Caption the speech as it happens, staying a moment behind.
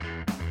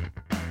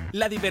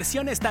La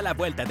diversión está a la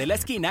vuelta de la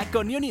esquina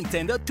con New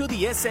Nintendo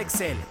 2DS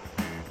XL.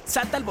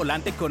 Salta al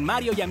volante con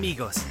Mario y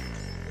amigos.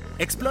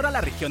 Explora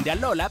la región de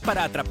Alola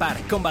para atrapar,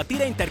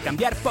 combatir e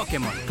intercambiar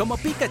Pokémon, como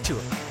Pikachu.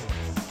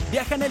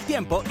 Viaja en el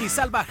tiempo y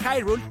salva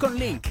Hyrule con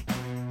Link.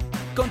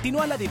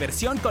 Continúa la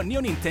diversión con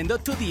New Nintendo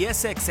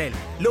 2DS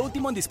XL, lo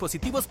último en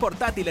dispositivos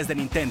portátiles de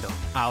Nintendo.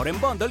 Ahora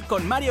en bundle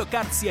con Mario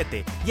Kart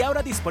 7 y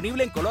ahora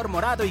disponible en color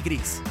morado y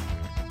gris.